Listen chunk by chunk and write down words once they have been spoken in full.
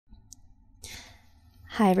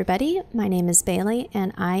Hi everybody, my name is Bailey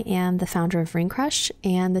and I am the founder of Ring Crush,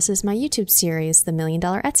 and this is my YouTube series, The $1 Million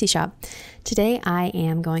Etsy Shop. Today I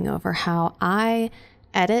am going over how I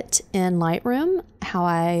edit in Lightroom, how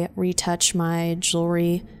I retouch my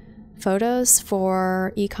jewelry photos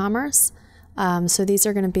for e-commerce. So these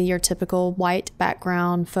are going to be your typical white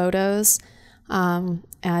background photos.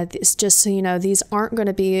 It's just so you know, these aren't going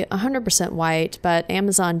to be 100% white, but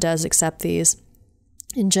Amazon does accept these.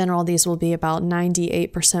 In general, these will be about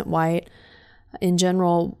 98% white. In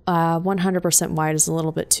general, 100% white is a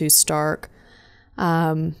little bit too stark.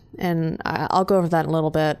 And I'll go over that a little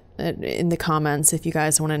bit in the comments if you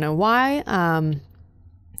guys want to know why.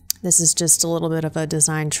 This is just a little bit of a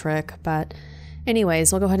design trick, but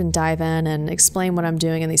anyways, I'll go ahead and dive in and explain what I'm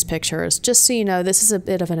doing in these pictures. Just so you know, this is a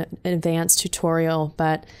bit of an advanced tutorial,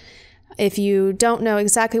 but if you don't know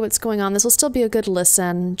exactly what's going on, this will still be a good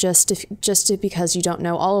listen. Just because you don't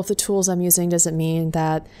know all of the tools I'm using doesn't mean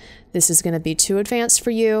that this is going to be too advanced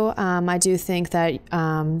for you. I do think that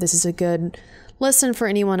this is a good listen for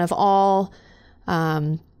anyone of all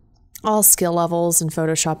skill levels in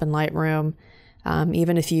Photoshop and Lightroom.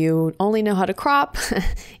 Even if you only know how to crop,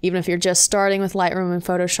 even if you're just starting with Lightroom and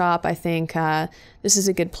Photoshop, I think this is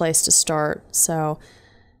a good place to start. So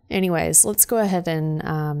anyways, let's go ahead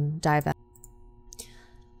and dive in.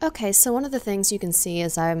 Okay, so one of the things you can see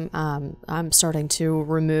is I'm starting to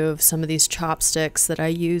remove some of these chopsticks that I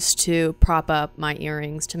used to prop up my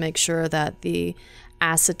earrings to make sure that the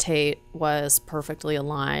acetate was perfectly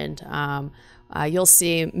aligned. You'll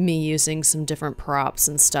see me using some different props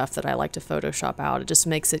and stuff that I like to Photoshop out. It just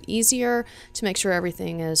makes it easier to make sure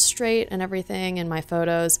everything is straight and everything in my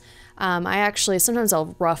photos. Sometimes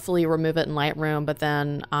I'll roughly remove it in Lightroom, but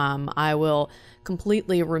then I will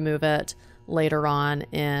completely remove it later on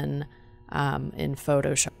in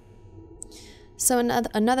Photoshop. So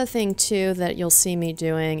another thing too that you'll see me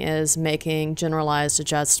doing is making generalized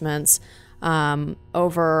adjustments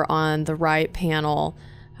over on the right panel.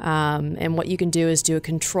 And what you can do is do a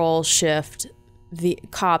Control-Shift-V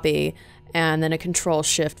copy and then a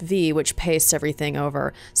Control-Shift-V, which pastes everything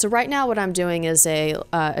over. So right now what I'm doing is a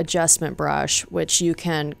adjustment brush, which you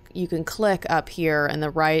can click up here and the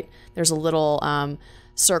right, there's a little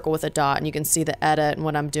circle with a dot, and you can see the edit, and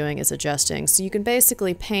what I'm doing is adjusting. So you can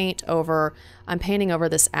basically I'm painting over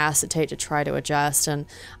this acetate to try to adjust, and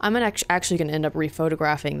I'm actually going to end up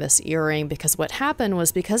rephotographing this earring because what happened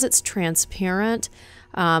was, because it's transparent,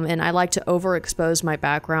 and I like to overexpose my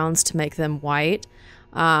backgrounds to make them white.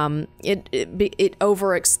 The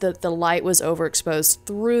light was overexposed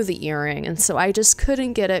through the earring, and so I just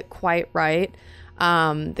couldn't get it quite right.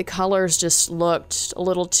 The colors just looked a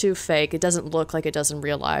little too fake. It doesn't look like it does in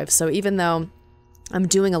real life. So even though I'm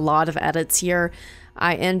doing a lot of edits here,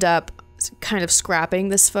 I end up kind of scrapping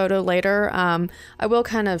this photo later. I will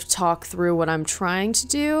kind of talk through what I'm trying to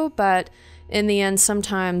do, but in the end,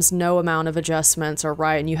 sometimes no amount of adjustments are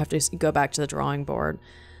right and you have to go back to the drawing board.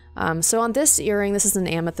 So on this earring, this is an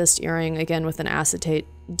amethyst earring, again with an acetate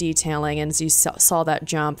detailing, and as you saw that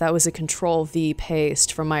jump, that was a Control-V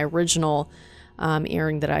paste from my original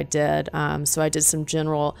earring that I did. So I did some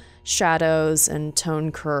general shadows and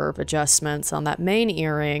tone curve adjustments on that main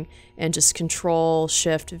earring and just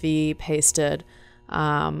Control-Shift-V pasted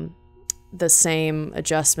the same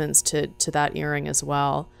adjustments to that earring as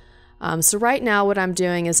well. So right now what I'm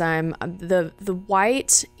doing is the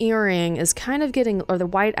white earring is kind of the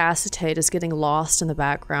white acetate is getting lost in the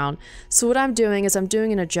background. So what I'm doing is I'm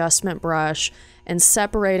doing an adjustment brush and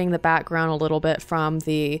separating the background a little bit from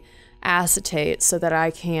the acetate so that I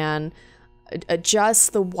can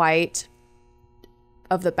adjust the white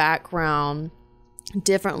of the background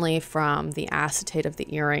differently from the acetate of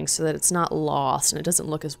the earring so that it's not lost and it doesn't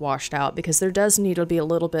look as washed out, because there does need to be a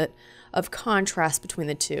little bit of contrast between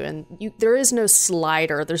the two, and there is no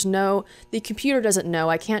slider. The computer doesn't know.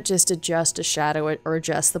 I can't just adjust a shadow or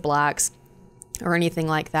adjust the blacks or anything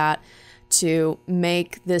like that to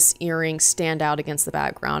make this earring stand out against the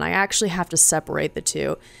background. I actually have to separate the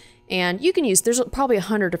two. And you can there's probably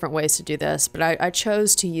 100 different ways to do this, but I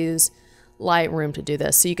chose to use Lightroom to do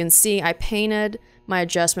this. So you can see I painted my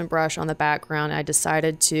adjustment brush on the background. I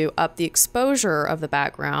decided to up the exposure of the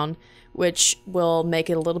background, which will make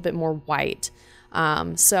it a little bit more white.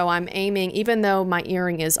 So I'm aiming, even though my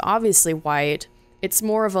earring is obviously white, it's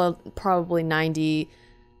more of a probably 96%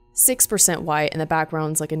 white, and the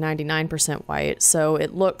background's like a 99% white. So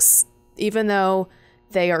it looks, even though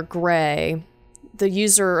they are gray, the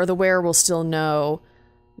user or the wearer will still know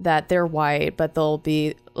that they're white, but they'll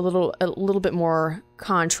be a little bit more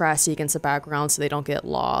contrasty against the background so they don't get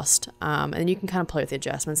lost. And you can kind of play with the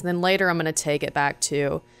adjustments. And then later I'm going to take it back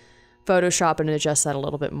to Photoshop and adjust that a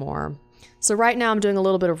little bit more. So right now I'm doing a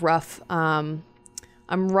little bit of rough, I'm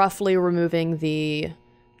roughly removing the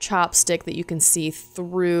chopstick that you can see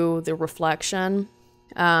through the reflection.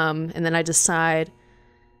 And then I decide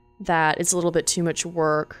that it's a little bit too much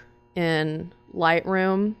work in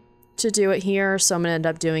Lightroom to do it here, so I'm gonna end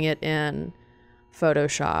up doing it in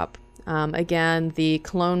Photoshop. Again, the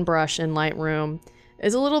clone brush in Lightroom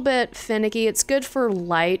is a little bit finicky. It's good for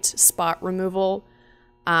light spot removal,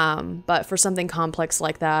 but for something complex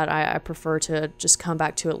like that, I prefer to just come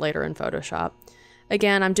back to it later in Photoshop.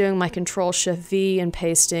 Again, I'm doing my Control-Shift-V and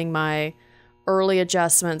pasting my early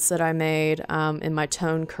adjustments that I made in my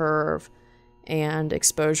tone curve and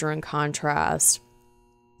exposure and contrast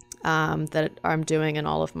that I'm doing in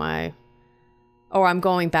all of my, or I'm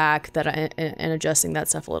going back and adjusting that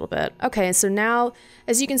stuff a little bit. Okay, so now,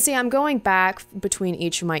 as you can see, I'm going back between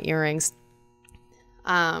each of my earrings.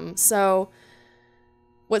 So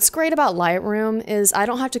what's great about Lightroom is I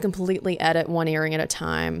don't have to completely edit one earring at a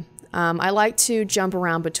time. I like to jump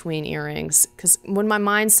around between earrings because when my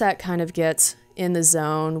mindset kind of gets in the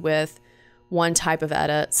zone with one type of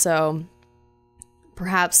edit, so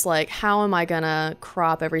perhaps like, how am I gonna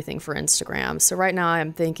crop everything for Instagram? So right now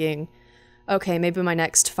I'm thinking, okay, maybe my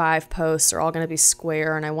next 5 posts are all gonna be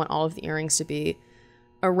square and I want all of the earrings to be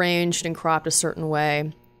arranged and cropped a certain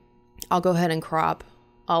way. I'll go ahead and crop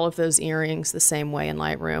all of those earrings the same way in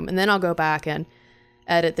Lightroom. And then I'll go back and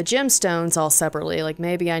edit the gemstones all separately. Like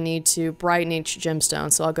maybe I need to brighten each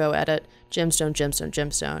gemstone, so I'll go edit gemstone, gemstone,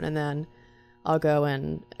 gemstone, and then I'll go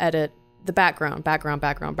and edit the background.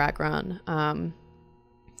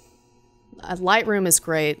 Lightroom is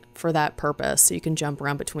great for that purpose, so you can jump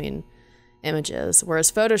around between images.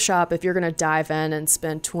 Whereas Photoshop, if you're going to dive in and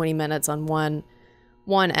spend 20 minutes on one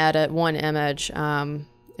edit, one image, and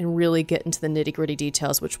really get into the nitty-gritty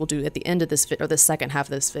details, which we'll do at the end of this or the second half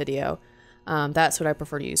of this video, that's what I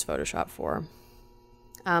prefer to use Photoshop for.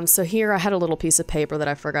 So here I had a little piece of paper that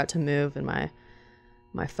I forgot to move in my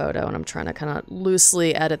photo, and I'm trying to kind of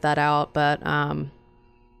loosely edit that out, but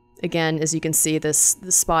again, as you can see, the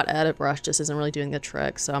spot edit brush just isn't really doing the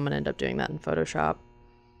trick, so I'm going to end up doing that in Photoshop.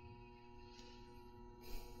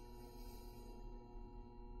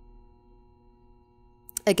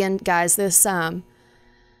 Again, guys, this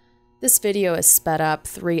video is sped up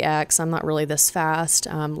 3x. I'm not really this fast.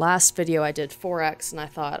 Last video I did 4x, and I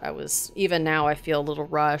thought even now I feel a little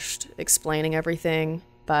rushed explaining everything,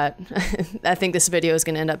 but I think this video is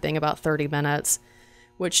going to end up being about 30 minutes.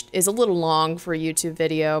 Which is a little long for a YouTube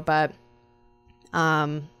video, but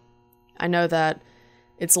I know that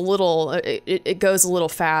it's it goes a little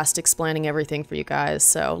fast explaining everything for you guys.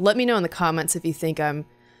 So let me know in the comments if you think I'm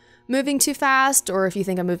moving too fast or if you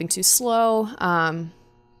think I'm moving too slow,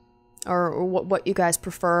 or what you guys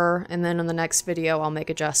prefer. And then in the next video, I'll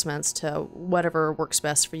make adjustments to whatever works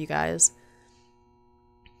best for you guys.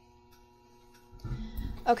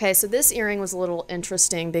 Okay, so this earring was a little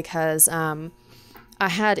interesting because I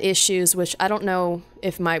had issues, which I don't know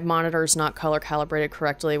if my monitor is not color calibrated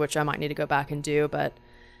correctly, which I might need to go back and do, but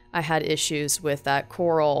I had issues with that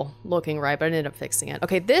coral looking right, but I ended up fixing it.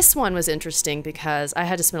 Okay, this one was interesting because I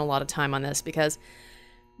had to spend a lot of time on this because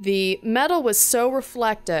the metal was so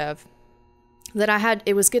reflective that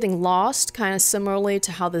it was getting lost, kind of similarly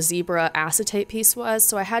to how the zebra acetate piece was.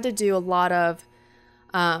 So I had to do a lot of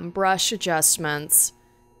brush adjustments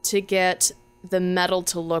to get the metal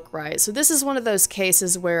to look right. So this is one of those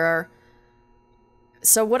cases where,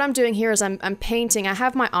 so what I'm doing here is I'm painting. I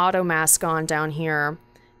have my auto mask on down here,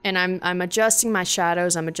 and I'm adjusting my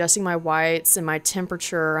shadows, I'm adjusting my whites and my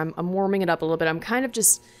temperature. I'm warming it up a little bit. I'm kind of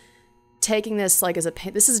just taking this like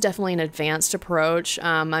this is definitely an advanced approach.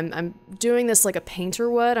 I'm doing this like a painter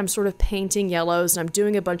would. I'm sort of painting yellows, and I'm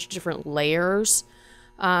doing a bunch of different layers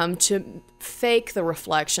to fake the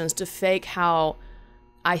reflections, to fake how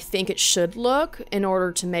I think it should look in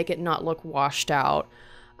order to make it not look washed out.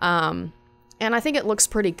 And I think it looks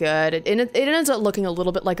pretty good. It ends up looking a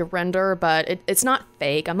little bit like a render, but it's not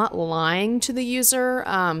fake. I'm not lying to the user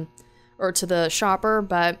or to the shopper,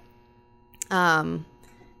 but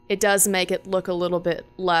it does make it look a little bit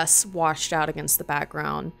less washed out against the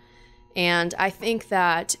background. And I think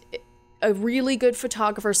that a really good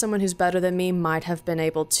photographer, someone who's better than me, might have been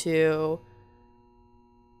able to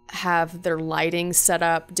have their lighting set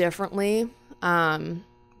up differently,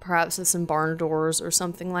 perhaps with some barn doors or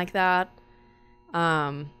something like that.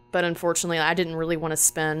 But unfortunately, I didn't really want to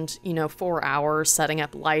spend, 4 hours setting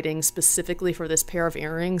up lighting specifically for this pair of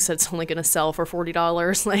earrings that's only going to sell for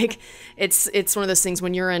 $40. Like, it's one of those things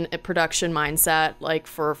when you're in a production mindset, like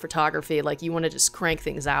for photography, like you want to just crank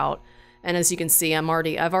things out And as you can see,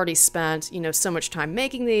 I've already spent, you know, so much time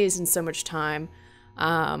making these and so much time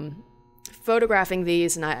photographing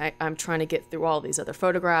these, and I'm trying to get through all these other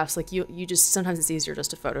photographs. Like you just, sometimes it's easier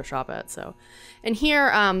just to Photoshop it. So, and here,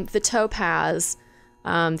 the topaz,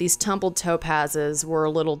 these tumbled topazes were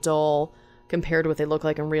a little dull compared to what they look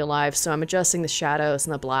like in real life. So I'm adjusting the shadows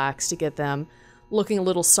and the blacks to get them looking a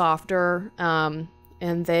little softer. And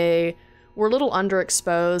they were a little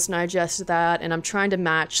underexposed, and I adjusted that, and I'm trying to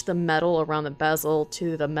match the metal around the bezel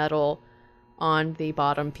to the metal on the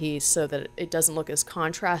bottom piece so that it doesn't look as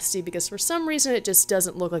contrasty, because for some reason it just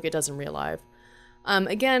doesn't look like it does in real life.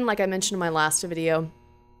 Again, like I mentioned in my last video,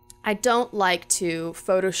 I don't like to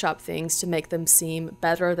Photoshop things to make them seem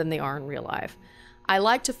better than they are in real life. I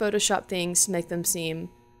like to Photoshop things to make them seem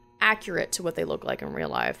accurate to what they look like in real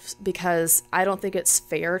life, because I don't think it's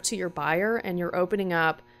fair to your buyer, and you're opening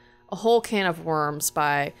up a whole can of worms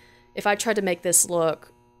by, if I tried to make this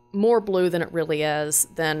look more blue than it really is,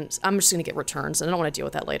 then I'm just going to get returns, and I don't want to deal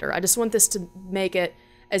with that later. I just want this to make it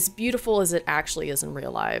as beautiful as it actually is in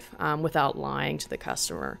real life, without lying to the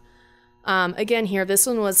customer. Again here, this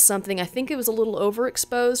one was something, I think it was a little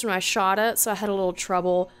overexposed when I shot it, so I had a little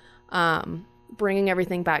trouble bringing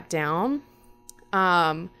everything back down.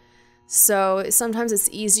 So sometimes it's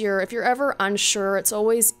easier, if you're ever unsure, it's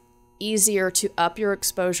always easier to up your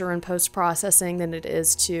exposure in post-processing than it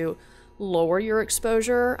is to lower your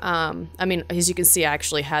exposure. I mean, as you can see, I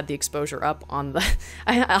actually had the exposure up on the,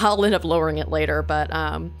 I'll end up lowering it later, but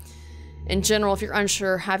in general, if you're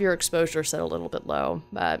unsure, have your exposure set a little bit low.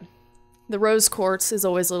 But the rose quartz is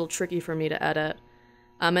always a little tricky for me to edit.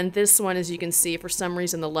 And this one, as you can see, for some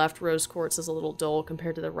reason, the left rose quartz is a little dull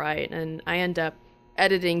compared to the right, and I end up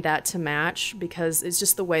editing that to match, because it's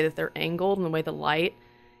just the way that they're angled and the way the light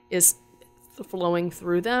is flowing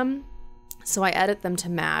through them. So I edit them to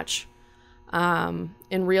match.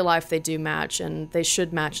 In real life, they do match, and they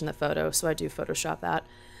should match in the photo, so I do Photoshop that.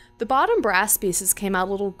 The bottom brass pieces came out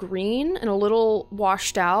a little green and a little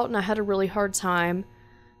washed out, and I had a really hard time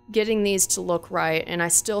getting these to look right, and I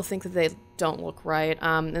still think that they don't look right.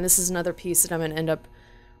 And this is another piece that I'm going to end up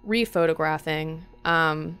re-photographing.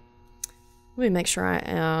 Let me make sure I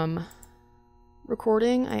am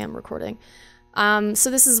recording. I am recording.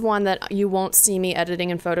 So this is one that you won't see me editing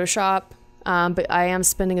in Photoshop. But I am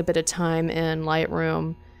spending a bit of time in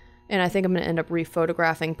Lightroom, and I think I'm going to end up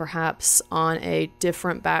re-photographing perhaps on a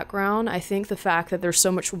different background. I think the fact that there's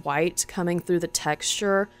so much white coming through the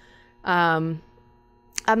texture, I'm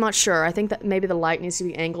not sure. I think that maybe the light needs to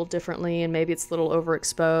be angled differently, and maybe it's a little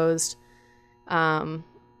overexposed.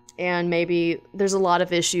 And maybe there's a lot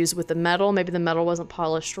of issues with the metal. Maybe the metal wasn't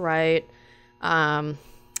polished right. I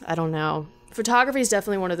don't know. Photography is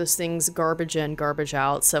definitely one of those things, garbage in, garbage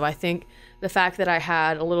out. So I think the fact that I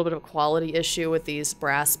had a little bit of a quality issue with these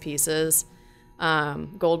brass pieces,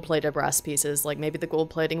 gold-plated brass pieces, like maybe the gold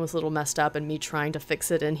plating was a little messed up, and me trying to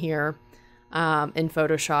fix it in here, in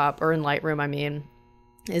Photoshop, or in Lightroom, I mean,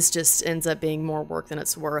 is just ends up being more work than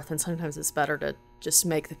it's worth. And sometimes it's better to just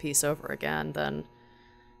make the piece over again than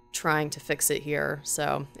trying to fix it here.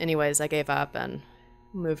 So anyways, I gave up and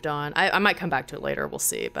moved on. I might come back to it later, we'll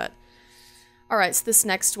see, but all right, so this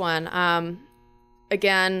next one,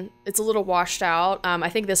 again, it's a little washed out. I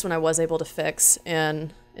think this one I was able to fix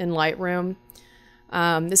in Lightroom.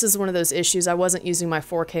 This is one of those issues. I wasn't using my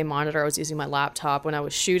 4K monitor. I was using my laptop when I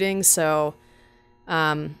was shooting. So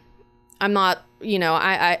I'm not, you know,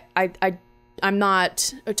 I'm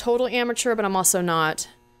not a total amateur, but I'm also not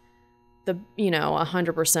the,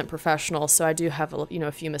 100% professional. So I do have,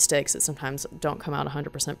 a few mistakes that sometimes don't come out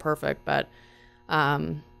 100% perfect, but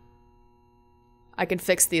I can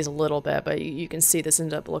fix these a little bit, but you can see this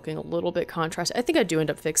ended up looking a little bit contrasty. I think I do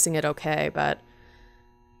end up fixing it okay, but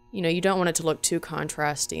you don't want it to look too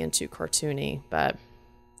contrasty and too cartoony. But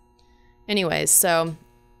anyways, so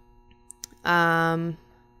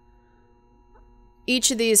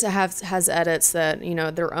each of these has edits that,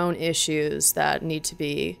 their own issues that need to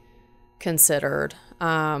be considered.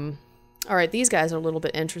 All right, these guys are a little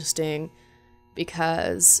bit interesting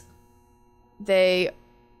because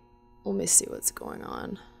let me see what's going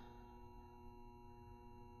on.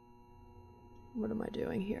 What am I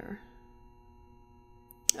doing here?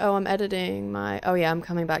 Oh, I'm editing oh yeah, I'm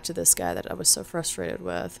coming back to this guy that I was so frustrated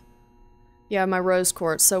with. Yeah, my rose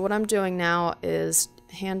quartz. So what I'm doing now is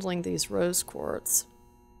handling these rose quartz.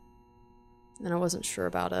 And I wasn't sure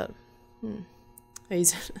about it.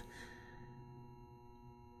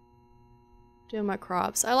 Doing my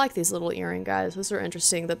crops. I like these little earring guys. Those are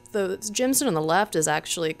interesting. The gemstone on the left is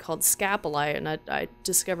actually called scapolite, and I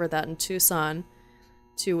discovered that in Tucson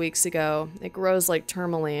 2 weeks ago. It grows like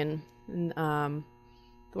tourmaline, and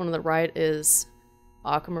The one on the right is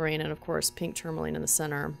aquamarine, and of course pink tourmaline in the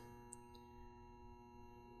center.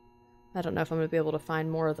 I don't know if I'm going to be able to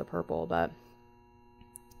find more of the purple, but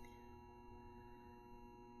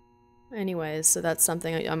anyways, so that's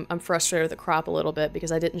something. I'm frustrated with the crop a little bit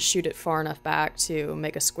because I didn't shoot it far enough back to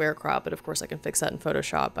make a square crop, but of course I can fix that in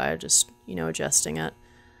Photoshop by just, you know, adjusting it.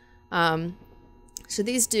 So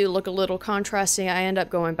these do look a little contrasting. I end up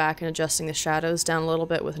going back and adjusting the shadows down a little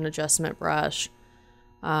bit with an adjustment brush.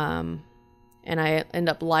 And I end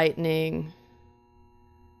up lightening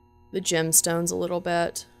the gemstones a little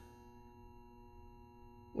bit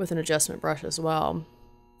with an adjustment brush as well.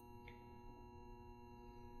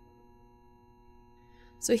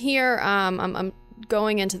 So here I'm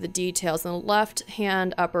going into the details. On the left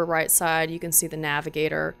hand upper right side, you can see the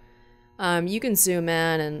navigator. You can zoom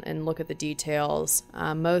in and look at the details.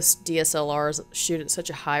 Most DSLRs shoot at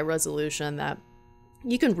such a high resolution that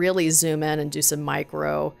you can really zoom in and do some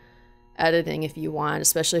micro editing if you want,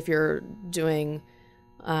 especially if you're doing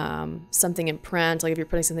something in print, like if you're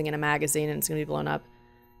putting something in a magazine and it's going to be blown up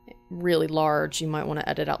really large, you might want to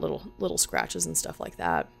edit out little scratches and stuff like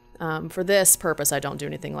that. For this purpose, I don't do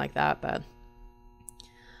anything like that, but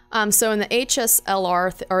so in the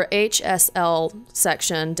HSLR or HSL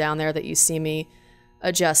section down there that you see me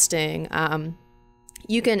adjusting,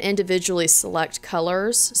 you can individually select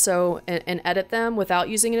colors and edit them without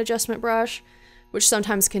using an adjustment brush, which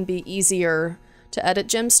sometimes can be easier to edit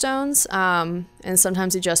gemstones, and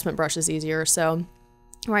sometimes the adjustment brush is easier. So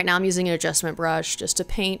right now I'm using an adjustment brush just to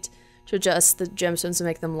adjust the gemstones to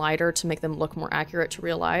make them lighter, to make them look more accurate to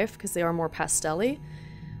real life because they are more pastel-y.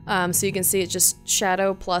 So you can see it's just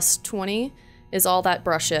shadow plus 20 is all that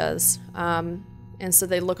brush is. And so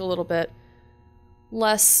they look a little bit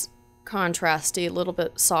less contrasty, a little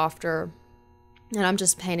bit softer. And I'm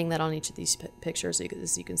just painting that on each of these pictures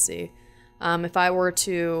as you can see. If I were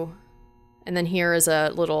to, and then here is a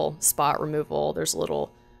little spot removal. There's a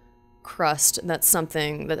little crust, and that's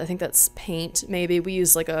something that I think that's paint. Maybe we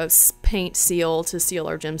use like a paint seal to seal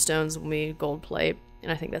our gemstones when we gold plate.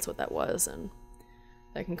 And I think that's what that was. And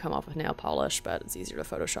that can come off with nail polish, but it's easier to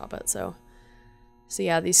Photoshop it. So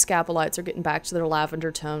yeah, these scapolites are getting back to their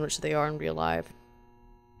lavender tone, which they are in real life.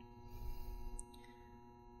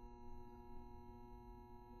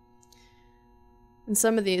 And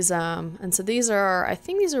some of these, and so these are, I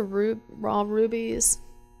think these are raw rubies,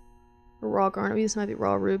 or raw garnet. These might be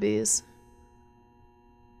raw rubies.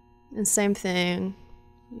 And same thing,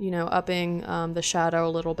 you know, upping the shadow a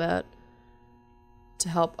little bit to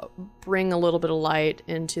help bring a little bit of light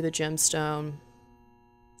into the gemstone.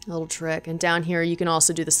 A little trick. And down here you can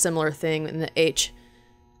also do the similar thing in the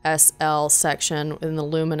HSL section in the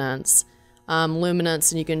luminance.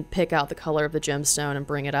 Luminance, and you can pick out the color of the gemstone and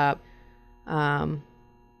bring it up.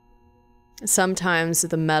 Sometimes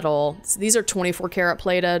the metal, so these are 24 karat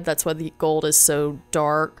plated, that's why the gold is so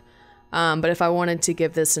dark. But if I wanted to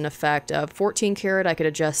give this an effect of 14 karat, I could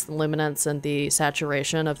adjust the luminance and the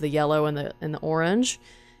saturation of the yellow and the orange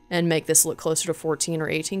and make this look closer to 14 or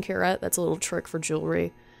 18 karat. That's a little trick for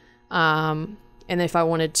jewelry. And if I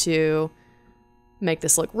wanted to make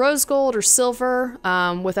this look rose gold or silver,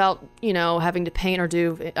 without, you know, having to paint or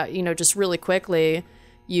do, you know, just really quickly,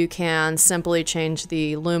 you can simply change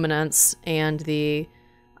the luminance and the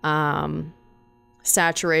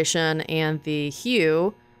saturation and the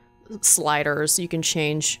hue sliders. You can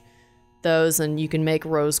change those and you can make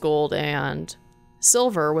rose gold and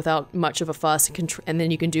silver without much of a fuss, and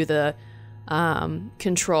then you can do the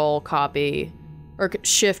control copy or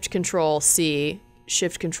shift control C,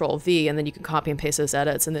 shift control V, and then you can copy and paste those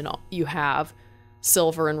edits, and then you have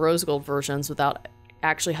silver and rose gold versions without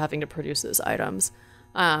actually having to produce those items,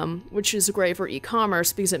 which is great for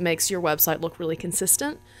e-commerce because it makes your website look really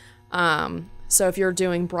consistent. So if you're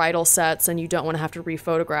doing bridal sets and you don't want to have to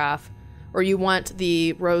rephotograph, or you want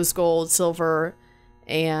the rose gold, silver,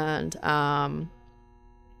 and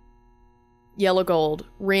yellow gold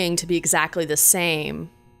ring to be exactly the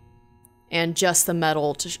same, and just the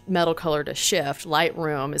metal color to shift,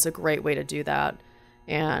 Lightroom is a great way to do that.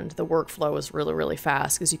 And the workflow is really, really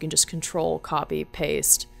fast because you can just control, copy,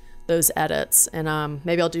 paste those edits. And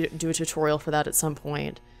maybe I'll do a tutorial for that at some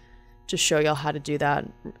point. Just show y'all how to do that.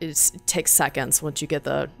 It takes seconds once you get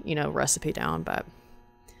the, you know, recipe down. But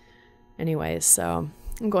anyways, so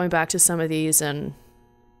I'm going back to some of these and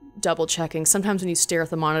double checking. Sometimes when you stare at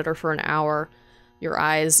the monitor for an hour, your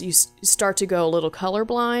eyes, you start to go a little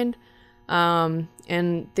colorblind,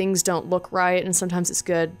 and things don't look right. And sometimes it's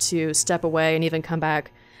good to step away and even come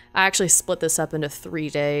back. I actually split this up into 3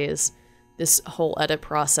 days, this whole edit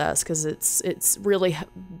process, because it's really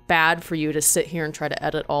bad for you to sit here and try to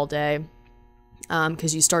edit all day.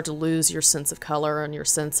 because you start to lose your sense of color and your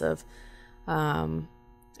sense of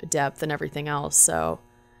depth and everything else. So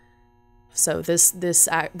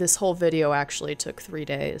this whole video actually took 3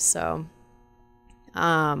 days. So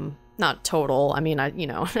not total. I mean, I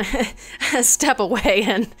step away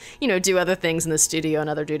and do other things in the studio and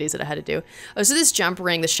other duties that I had to do. Oh, so this jump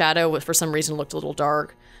ring, the shadow for some reason looked a little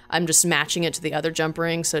dark. I'm just matching it to the other jump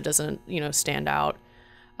ring so it doesn't stand out.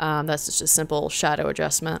 That's just a simple shadow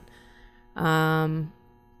adjustment.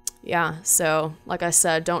 Yeah, so like I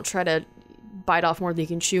said, don't try to bite off more than you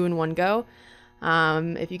can chew in one go.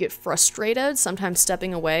 If you get frustrated, sometimes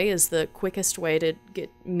stepping away is the quickest way to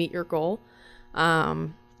meet your goal.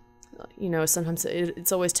 Sometimes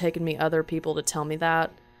it's always taken me other people to tell me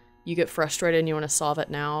that. You get frustrated and you want to solve it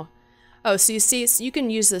now. Oh, so you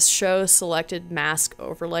can use this show selected mask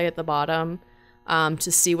overlay at the bottom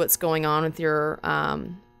to see what's going on with your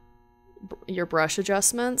brush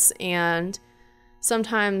adjustments. And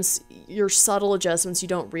sometimes your subtle adjustments you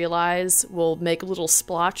don't realize will make little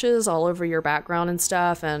splotches all over your background and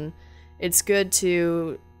stuff. And it's good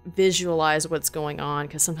to visualize what's going on,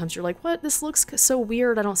 because sometimes you're like, what? This looks so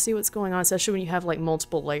weird. I don't see what's going on, especially when you have like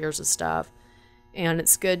multiple layers of stuff. And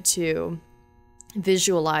it's good to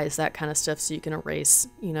visualize that kind of stuff so you can erase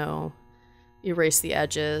the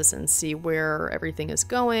edges and see where everything is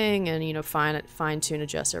going and, fine tune,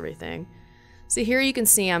 adjust everything. So here you can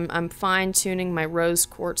see I'm fine tuning my rose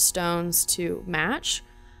quartz stones to match.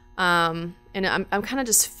 And I'm kind of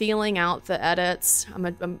just feeling out the edits.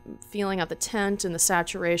 I'm feeling out the tint and the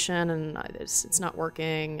saturation, and it's not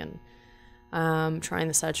working. And trying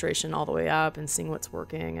the saturation all the way up and seeing what's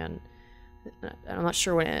working. And I'm not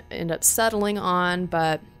sure what it ended up settling on,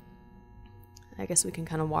 but I guess we can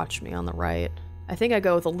kind of watch me on the right. I think I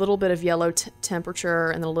go with a little bit of yellow temperature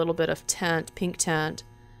and then a little bit of tint, pink tint,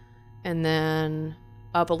 and then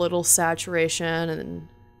up a little saturation and then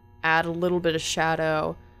add a little bit of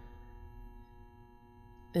shadow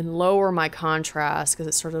and lower my contrast because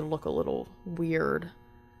it started to look a little weird.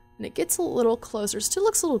 And it gets a little closer. It still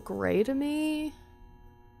looks a little gray to me.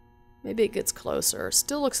 Maybe it gets closer.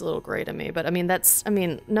 Still looks a little gray to me, but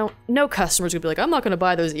no customers would be like, I'm not going to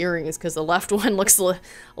buy those earrings because the left one looks a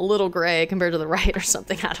little gray compared to the right or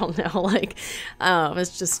something. I don't know.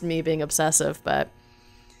 It's just me being obsessive. But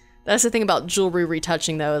that's the thing about jewelry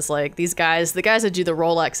retouching, though, is like the guys that do the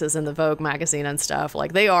Rolexes in the Vogue magazine and stuff,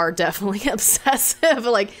 like they are definitely obsessive.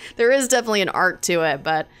 Like there is definitely an art to it,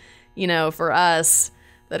 but for us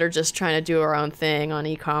that are just trying to do our own thing on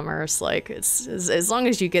e-commerce, like it's as long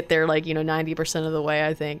as you get there 90% of the way,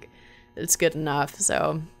 I think it's good enough.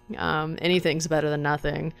 So anything's better than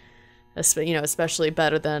nothing, especially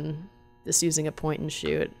better than just using a point and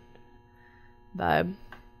shoot. But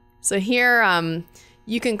so here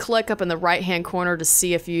you can click up in the right hand corner to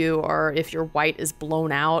see if your white is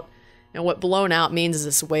blown out. And what blown out means is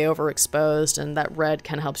it's way overexposed, and that red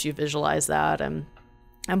kind of helps you visualize that. And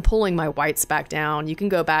I'm pulling my whites back down. You can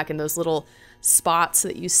go back in those little spots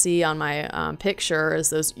that you see on my picture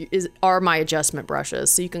are my adjustment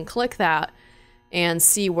brushes. So you can click that and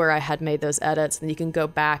see where I had made those edits, and you can go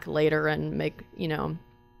back later and make,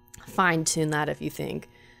 fine tune that if you think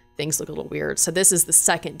things look a little weird. So this is the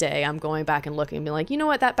second day I'm going back and looking and being like, you know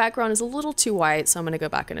what, that background is a little too white, so I'm going to go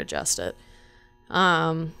back and adjust it.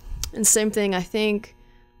 And same thing, I think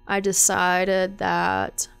I decided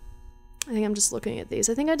that I'm just looking at these.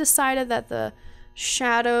 I think I decided that the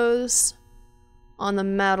shadows on the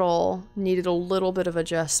metal needed a little bit of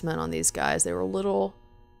adjustment on these guys. They were a little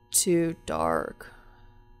too dark.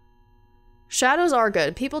 Shadows are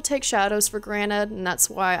good. People take shadows for granted, and that's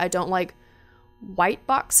why I don't like white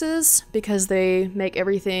boxes, because they make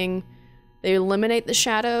everything, they eliminate the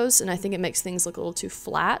shadows, and I think it makes things look a little too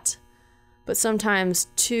flat. But sometimes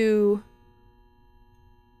too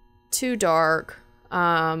dark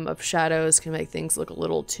of shadows can make things look a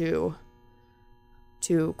little too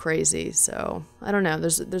crazy. So I don't know,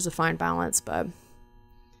 there's a fine balance. But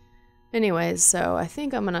anyways, so I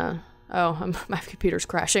think I'm gonna my computer's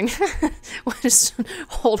crashing. Just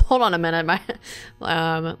hold on a minute.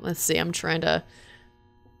 Let's see, I'm trying to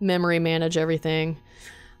memory manage everything.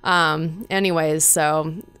 Anyways,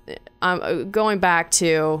 so I'm going back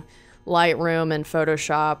to Lightroom and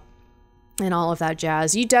Photoshop and all of that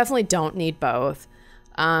jazz. You definitely don't need both.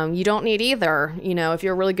 You don't need either. If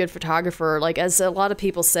you're a really good photographer, like as a lot of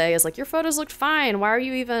people say, is like, your photos look fine. Why are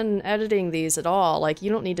you even editing these at all? Like,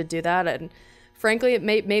 you don't need to do that. And frankly, it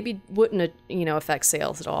maybe wouldn't, affect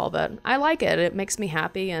sales at all, but I like it. It makes me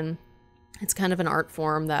happy. And it's kind of an art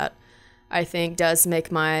form that I think does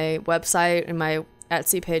make my website and my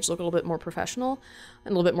Etsy page look a little bit more professional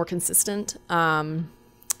and a little bit more consistent.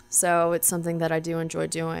 So it's something that I do enjoy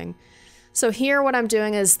doing. So here what I'm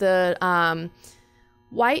doing is the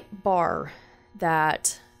white bar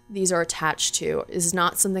that these are attached to is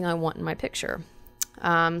not something I want in my picture.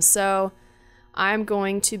 So I'm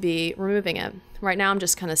going to be removing it. Right now I'm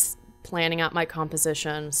just kind of planning out my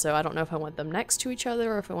composition, so I don't know if I want them next to each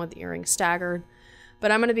other or if I want the earrings staggered.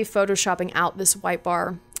 But I'm going to be photoshopping out this white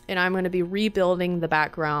bar, and I'm going to be rebuilding the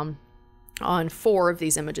background on 4 of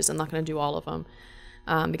these images. I'm not going to do all of them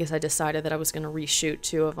because I decided that I was going to reshoot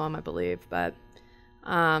 2 of them, I believe. But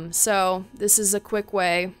so this is a quick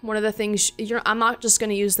way. One of the things, I'm not just going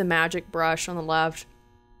to use the magic brush on the left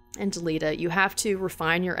and delete it. You have to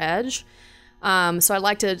refine your edge. So I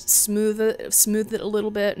like to smooth it a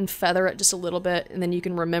little bit and feather it just a little bit, and then you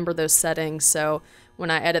can remember those settings. So when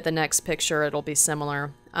I edit the next picture, it'll be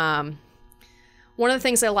similar. One of the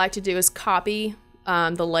things I like to do is copy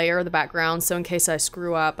the layer, the background. So in case I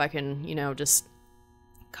screw up, I can, just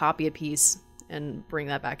copy a piece and bring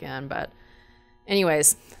that back in. But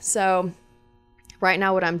anyways, so right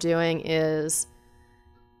now what I'm doing is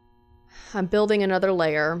I'm building another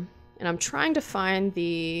layer, and I'm trying to find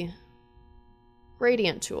the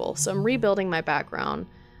gradient tool. So I'm rebuilding my background.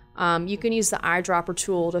 You can use the eyedropper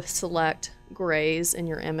tool to select grays in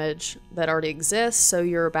your image that already exists, so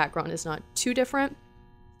your background is not too different.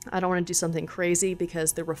 I don't want to do something crazy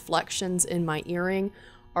because the reflections in my earring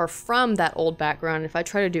are from that old background. If I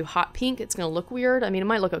try to do hot pink, it's going to look weird. I mean, it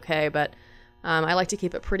might look okay, but I like to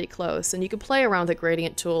keep it pretty close. And you can play around with the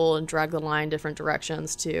gradient tool and drag the line different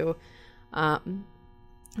directions to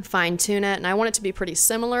fine tune it. And I want it to be pretty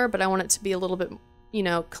similar, but I want it to be a little bit,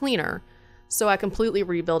 cleaner. So I completely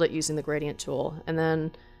rebuild it using the gradient tool, and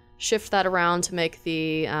then shift that around to make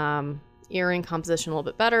the earring composition a little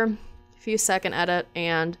bit better. A few second edit,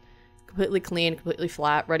 and completely clean, completely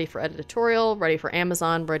flat, ready for editorial, ready for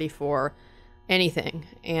Amazon, ready for anything.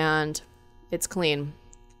 And it's clean.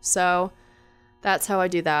 So that's how I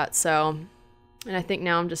do that. So, and I think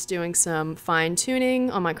now I'm just doing some fine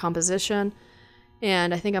tuning on my composition,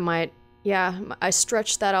 and I think I might, I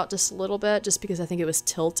stretched that out just a little bit just because I think it was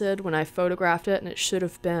tilted when I photographed it, and it should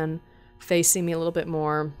have been facing me a little bit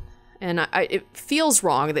more. And it feels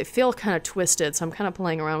wrong. They feel kind of twisted, so I'm kind of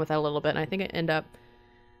playing around with that a little bit, and I think I end up,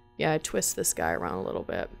 I twist this guy around a little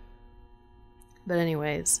bit. But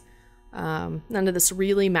anyways, none of this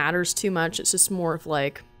really matters too much. It's just more of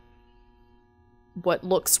like what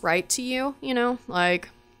looks right to you,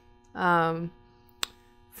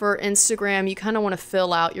 for Instagram, you kind of want to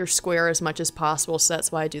fill out your square as much as possible, so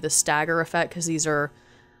that's why I do the stagger effect, because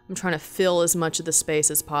I'm trying to fill as much of the space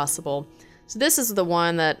as possible. So this is the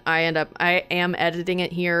one that I am editing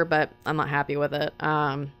it here, but I'm not happy with it.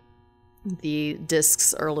 The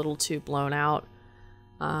discs are a little too blown out.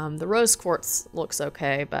 The rose quartz looks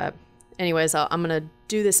okay, but anyways, I'm going to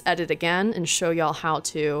do this edit again and show y'all how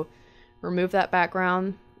to remove that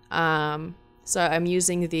background. So I'm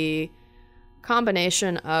using the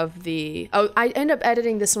combination of I end up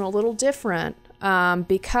editing this one a little different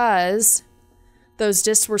because those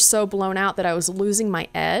discs were so blown out that I was losing my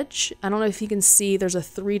edge. I don't know if you can see, there's a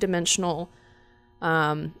 3-dimensional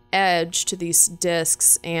edge to these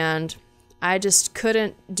discs, and I just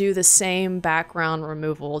couldn't do the same background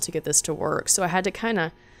removal to get this to work. So I had to kind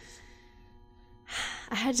of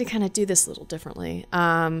do this a little differently.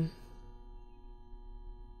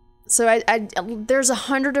 So there's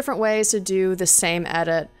 100 different ways to do the same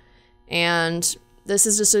edit, and this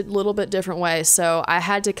is just a little bit different way. So I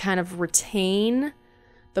had to kind of retain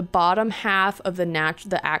the bottom half of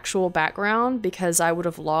the actual background because I would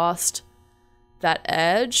have lost that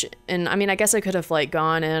edge. And I mean, I guess I could have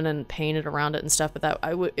gone in and painted around it and stuff, but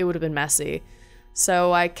it would have been messy.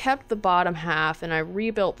 So I kept the bottom half and I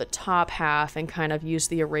rebuilt the top half and kind of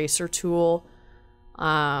used the eraser tool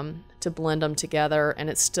to blend them together,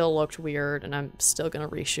 and it still looked weird, and I'm still gonna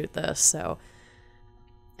reshoot this. So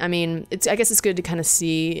I mean, I guess it's good to kind of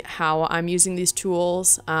see how I'm using these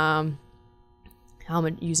tools, how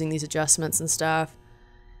I'm using these adjustments and stuff.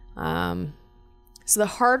 So the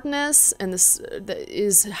hardness, and this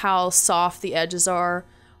is how soft the edges are.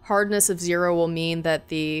 Hardness of 0 will mean that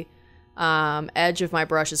the edge of my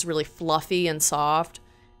brush is really fluffy and soft,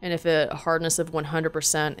 and if a hardness of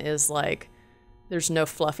 100% is there's no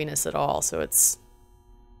fluffiness at all, so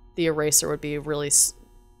the eraser would be really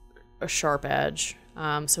a sharp edge.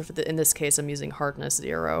 So in this case, I'm using hardness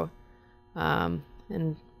 0.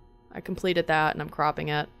 And I completed that, and I'm cropping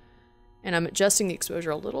it. And I'm adjusting the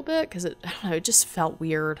exposure a little bit because I don't know, it just felt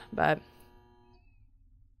weird. But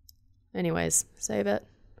anyways, save it.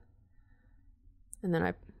 And then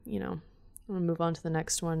I'm going to move on to the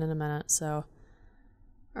next one in a minute. So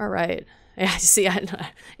All right. Yeah, see, I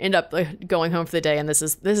end up going home for the day, and this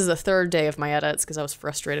is the third day of my edits because I was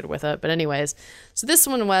frustrated with it. But anyways, so this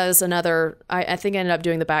one was another, I think I ended up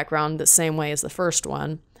doing the background the same way as the first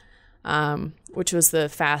one, which was the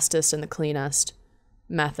fastest and the cleanest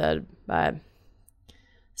method. But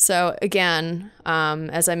so again,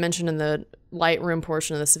 as I mentioned in the Lightroom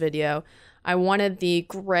portion of this video, I wanted the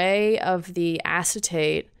gray of the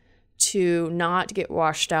acetate to not get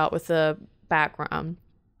washed out with the background.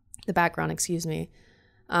 Excuse me.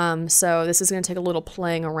 So this is going to take a little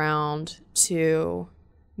playing around to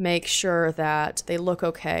make sure that they look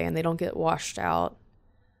okay and they don't get washed out.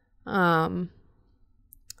 So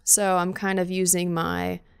I'm kind of using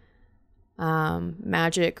my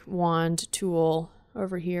magic wand tool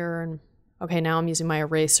over here, and okay, now I'm using my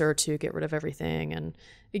eraser to get rid of everything, and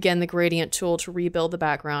again the gradient tool to rebuild the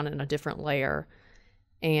background in a different layer.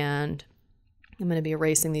 And I'm going to be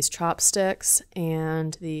erasing these chopsticks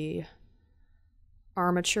and the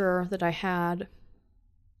armature that I had.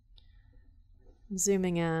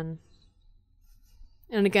 Zooming in.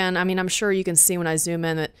 And again, I mean, I'm sure you can see when I zoom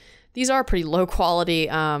in that these are pretty low quality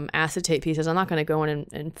acetate pieces. I'm not going to go in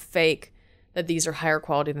and fake that these are higher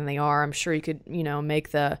quality than they are. I'm sure you could, you know, make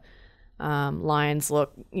the lines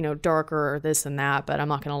look, you know, darker or this and that, but I'm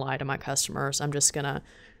not going to lie to my customers. I'm just going to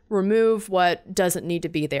remove what doesn't need to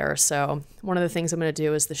be there. So one of the things I'm going to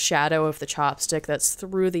do is the shadow of the chopstick that's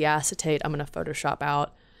through the acetate, I'm going to Photoshop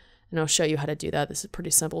out, and I'll show you how to do that. This is pretty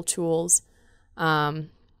simple tools.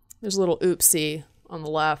 There's a little oopsie on the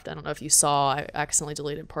left. I don't know if you saw, I accidentally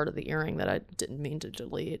deleted part of the earring that I didn't mean to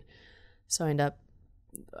delete. So I end up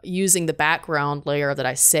using the background layer that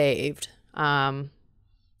I saved to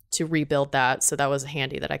rebuild that. So that was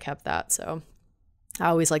handy that I kept that. So I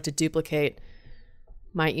always like to duplicate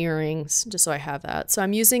my earrings just so I have that. So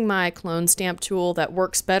I'm using my clone stamp tool that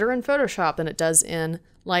works better in Photoshop than it does in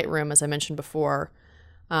Lightroom, as I mentioned before,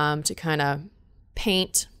 to kind of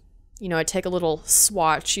paint. You know, I take a little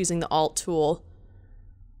swatch using the Alt tool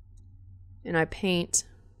and I paint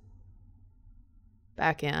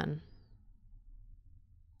back in.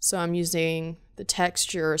 So I'm using the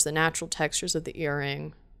textures, the natural textures of the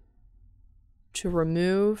earring to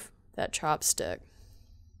remove that chopstick.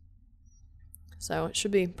 So it should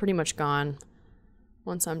be pretty much gone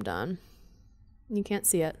once I'm done. You can't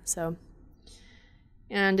see it, so.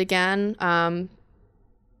 And again, I'm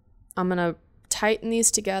gonna tighten these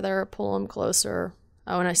together, pull them closer.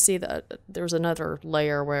 Oh, and I see that there's another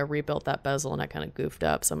layer where I rebuilt that bezel and I kind of goofed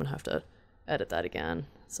up, so I'm gonna have to edit that again.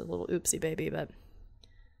 It's a little oopsie baby, but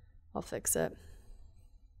I'll fix it.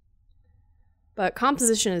 But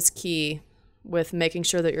composition is key with making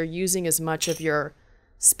sure that you're using as much of your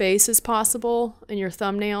space as possible in your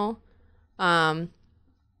thumbnail.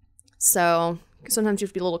 So sometimes you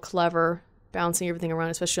have to be a little clever bouncing everything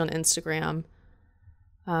around, especially on Instagram.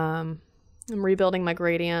 I'm rebuilding my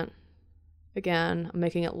gradient again. I'm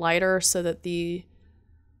making it lighter so that the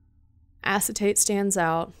acetate stands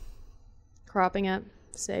out, cropping it,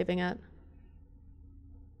 saving it.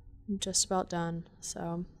 I'm just about done.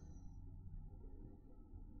 So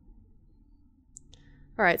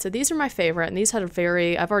all right, so these are my favorite, and these had a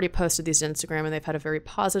very, I've already posted these to Instagram, and they've had a very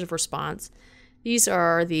positive response. These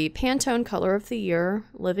are the Pantone Color of the Year,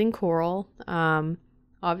 Living Coral.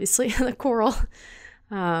 Obviously, the coral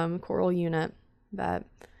unit, but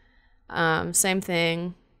same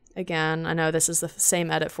thing. Again, I know this is the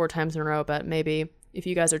same edit 4 times in a row, but maybe if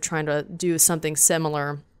you guys are trying to do something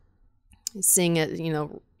similar, seeing it, you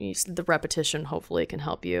know, the repetition hopefully can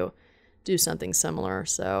help you do something similar.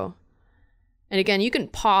 So. And again, you can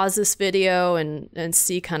pause this video and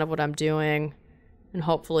see kind of what I'm doing and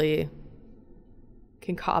hopefully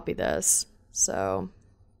can copy this. So,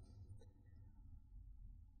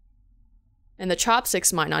 and the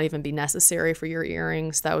chopsticks might not even be necessary for your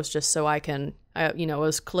earrings. That was just so I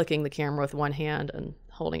was clicking the camera with one hand and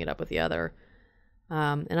holding it up with the other.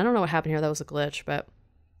 And I don't know what happened here. That was a glitch,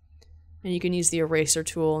 and you can use the eraser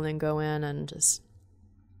tool and then go in and just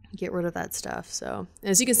get rid of that stuff. So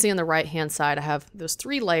as you can see on the right hand side, I have those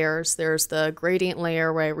 3 layers. There's the gradient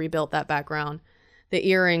layer where I rebuilt that background, the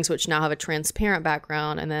earrings, which now have a transparent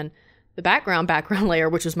background, and then the background layer,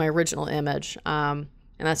 which is my original image. And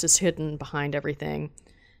that's just hidden behind everything.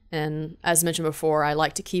 And as mentioned before, I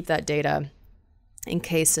like to keep that data in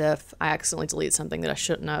case if I accidentally delete something that I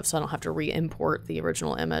shouldn't have, so I don't have to re-import the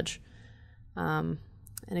original image. And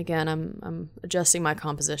again, I'm adjusting my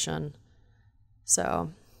composition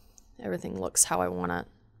so everything looks how I want it.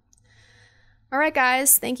 All right,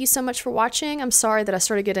 guys, thank you so much for watching. I'm sorry that I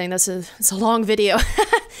started getting it's a long video.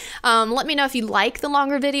 Let me know if you like the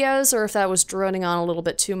longer videos or if that was droning on a little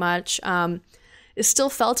bit too much. it still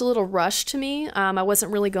felt a little rushed to me. I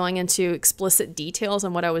wasn't really going into explicit details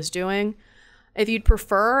on what I was doing. If you'd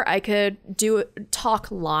prefer, I could talk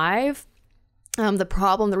live.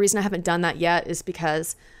 The reason I haven't done that yet is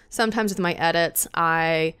because sometimes with my edits,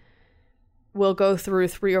 I will go through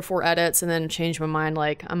 3 or 4 edits and then change my mind.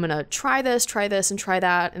 Like, I'm going to try this, and try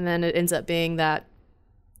that. And then it ends up being that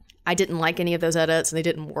I didn't like any of those edits and they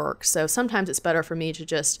didn't work. So sometimes it's better for me to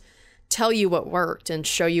just tell you what worked and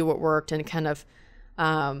show you what worked and kind of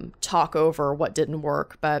talk over what didn't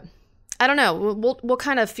work. But I don't know. We'll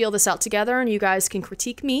kind of feel this out together, and you guys can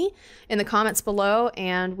critique me in the comments below,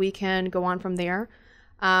 and we can go on from there.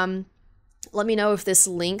 Let me know if this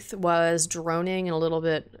length was droning and a little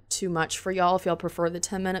bit too much for y'all, if y'all prefer the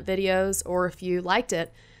 10-minute videos, or if you liked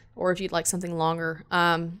it, or if you'd like something longer.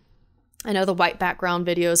 I know the white background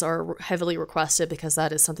videos are heavily requested because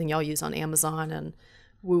that is something y'all use on Amazon and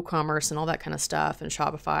WooCommerce and all that kind of stuff, and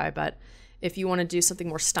Shopify. But if you want to do something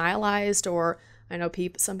more stylized, or I know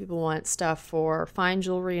some people want stuff for fine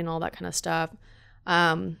jewelry and all that kind of stuff,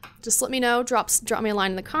 just let me know. Drop me a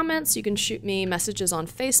line in the comments. You can shoot me messages on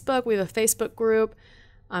Facebook. We have a Facebook group.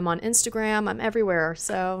 I'm on Instagram. I'm everywhere.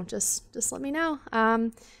 So just let me know.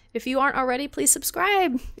 If you aren't already, please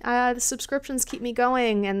subscribe. The subscriptions keep me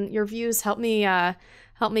going, and your views help me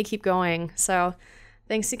keep going. So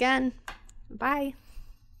thanks again. Bye.